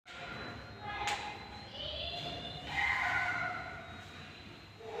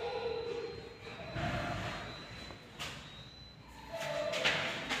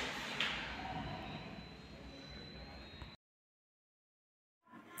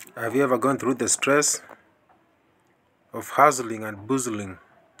Have you ever gone through the stress of hustling and bustling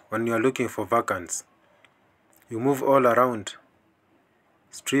when you are looking for vacants? You move all around,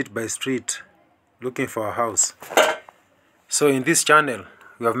 street by street, looking for a house. So in this channel,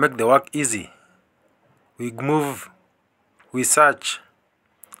 we have made the work easy. We move, we search,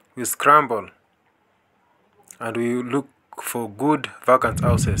 we scramble, and we look for good vacant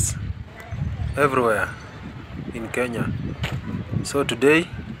houses everywhere in Kenya. So today,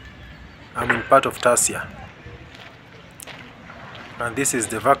 I'm in part of Tassia, and this is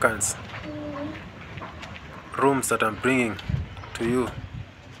the vacant rooms that I'm bringing to you.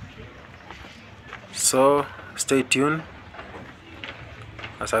 So stay tuned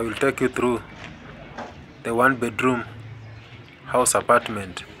as I will take you through the 1-bedroom house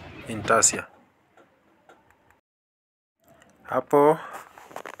apartment in Tassia. Hapo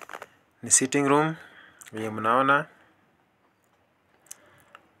ni sitting room yenye mnaona.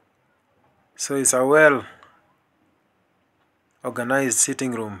 So it's a well organized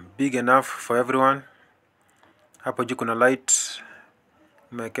sitting room, big enough for everyone. Hapo juu kuna light,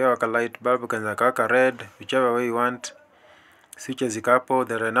 umewekewa ka light bulb kanaweza kawaka red, whichever way you want. Switches ziko hapo,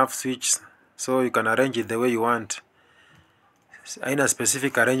 there are enough switches, so you can arrange it the way you want. Haina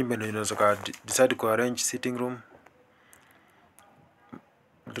specific arrangement, unaweza decide ku arrange sitting room.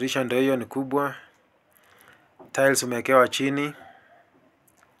 Dirisha ndio hiyo ni kubwa. Tiles umewekewa chini,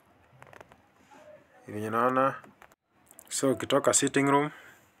 hivi unaona. So ukitoka sitting room,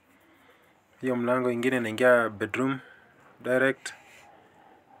 hiyo mlango ingine inaingia bedroom direct.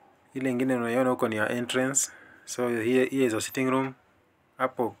 Ile ingine unaiona huko ni ya entrance. So here is a sitting room.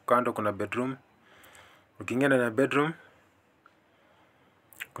 Hapo kando kuna bedroom. Ukiingia ndani ya bedroom,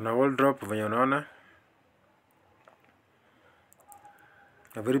 kuna wardrobe venye unaona.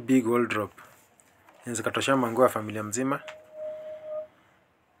 A very big wardrobe. Inaweza katosha manguo ya familia mzima.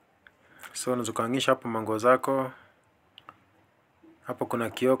 So unaweza kuhamisha hapo manguo zako. Hapo kuna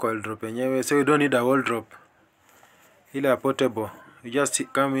kioo kwa wardrobe yenyewe. So you don't need a wardrobe. Ile portable. You just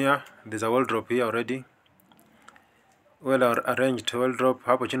come here, there's a wardrobe here already. Well arranged wardrobe.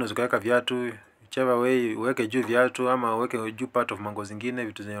 Hapo chini unaweza kuweka viatu, whichever way, uweke juu viatu ama uweke juu part of manguo zingine,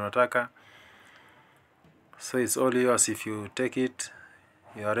 vitu zenye unataka. So it's all yours if you take it,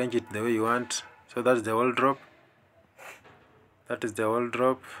 you arrange it the way you want. So that's the wardrobe. That is the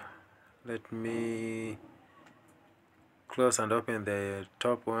wardrobe. Let me close and open the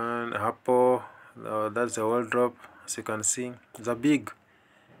top one. Hapo, that's the wardrobe. As you can see, it's a big,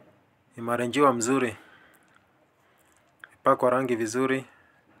 imearrangiwa mzuri, ipakwa rangi vizuri.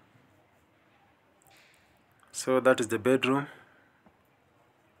 So that is the bedroom.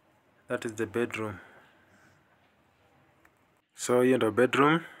 That is the bedroom. So hiyo ndio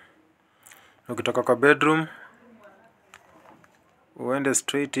bedroom. Ukitoka kwa bedroom, uende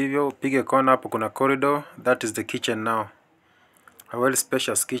straight hivyo, upige kona, hapo kuna corridor. That is the kitchen now. A well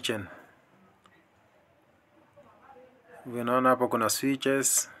spacious kitchen. Unaona hapo kuna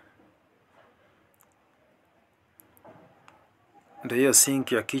switches. Ndio hiyo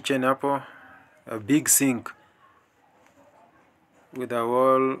sink ya kitchen hapo. A big sink with a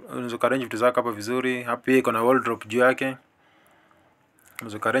wall. Unaweza arrange vitu zako hapo vizuri. Hapo pia iko na wardrobe juu yake.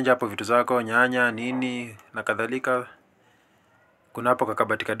 Unaweza arrange hapo vitu zako, nyanya, nini na kadhalika. Kuna hapo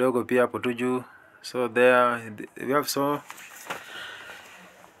kakabati kadogo pia hapo tu juu. So there we have, so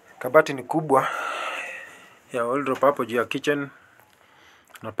kabati ni kubwa ya wardrobe hapo juu ya kitchen.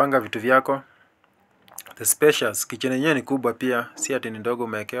 Unapanga vitu vyako. The spacious kitchen yenyewe ni kubwa pia, si ati ni ndogo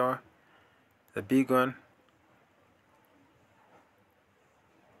umewekewa. The big one.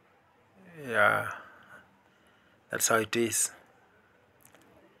 Yeah. That's how it is.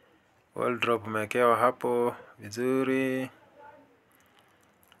 Wardrobe umewekewa hapo vizuri.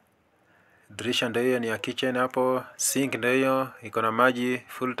 Dirisha ndio hiyo ni ya kitchen hapo. Sink ndio hiyo, iko na maji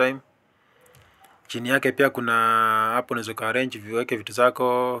full time. Chini yake pia kuna hapo unaweza kuarrange viweke vitu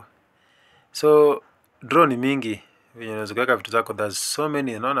zako. So draw ni mingi unaweza kuweka vitu zako. There's so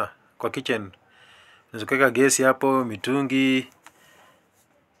many, unaona kwa kitchen. Unaweza kuweka gesi hapo, mitungi.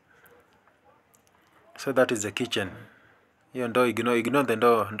 So that is the kitchen. Hiyo ndo ignore the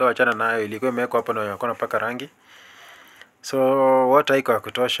ndo achana nayo, ilikuwa imewekwa hapo na yakona paka rangi. So water iko ya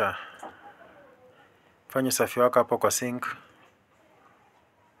kutosha. Fanya usafi wako hapo kwa sink.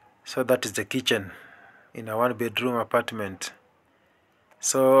 So that is the kitchen in a 1-bedroom apartment.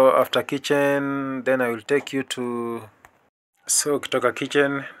 So after kitchen, then I will take you to, so kutoka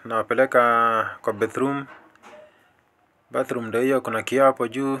kitchen na wapeleka kwa bathroom. Bathroom ndio hiyo, kuna kioo hapo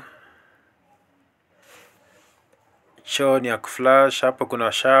juu. Choo ni ya kuflush, hapo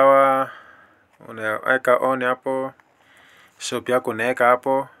kuna shower. Unaweka on hapo. Soap yako unaweka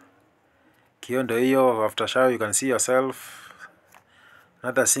hapo. Kioo ndio hiyo, after shower you can see yourself.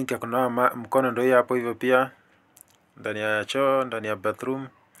 Another sink ya kunawa mkono ndio hiyo hapo hivyo pia. Ndani ya choo, ndani ya bathroom.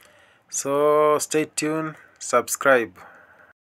 So stay tuned, subscribe.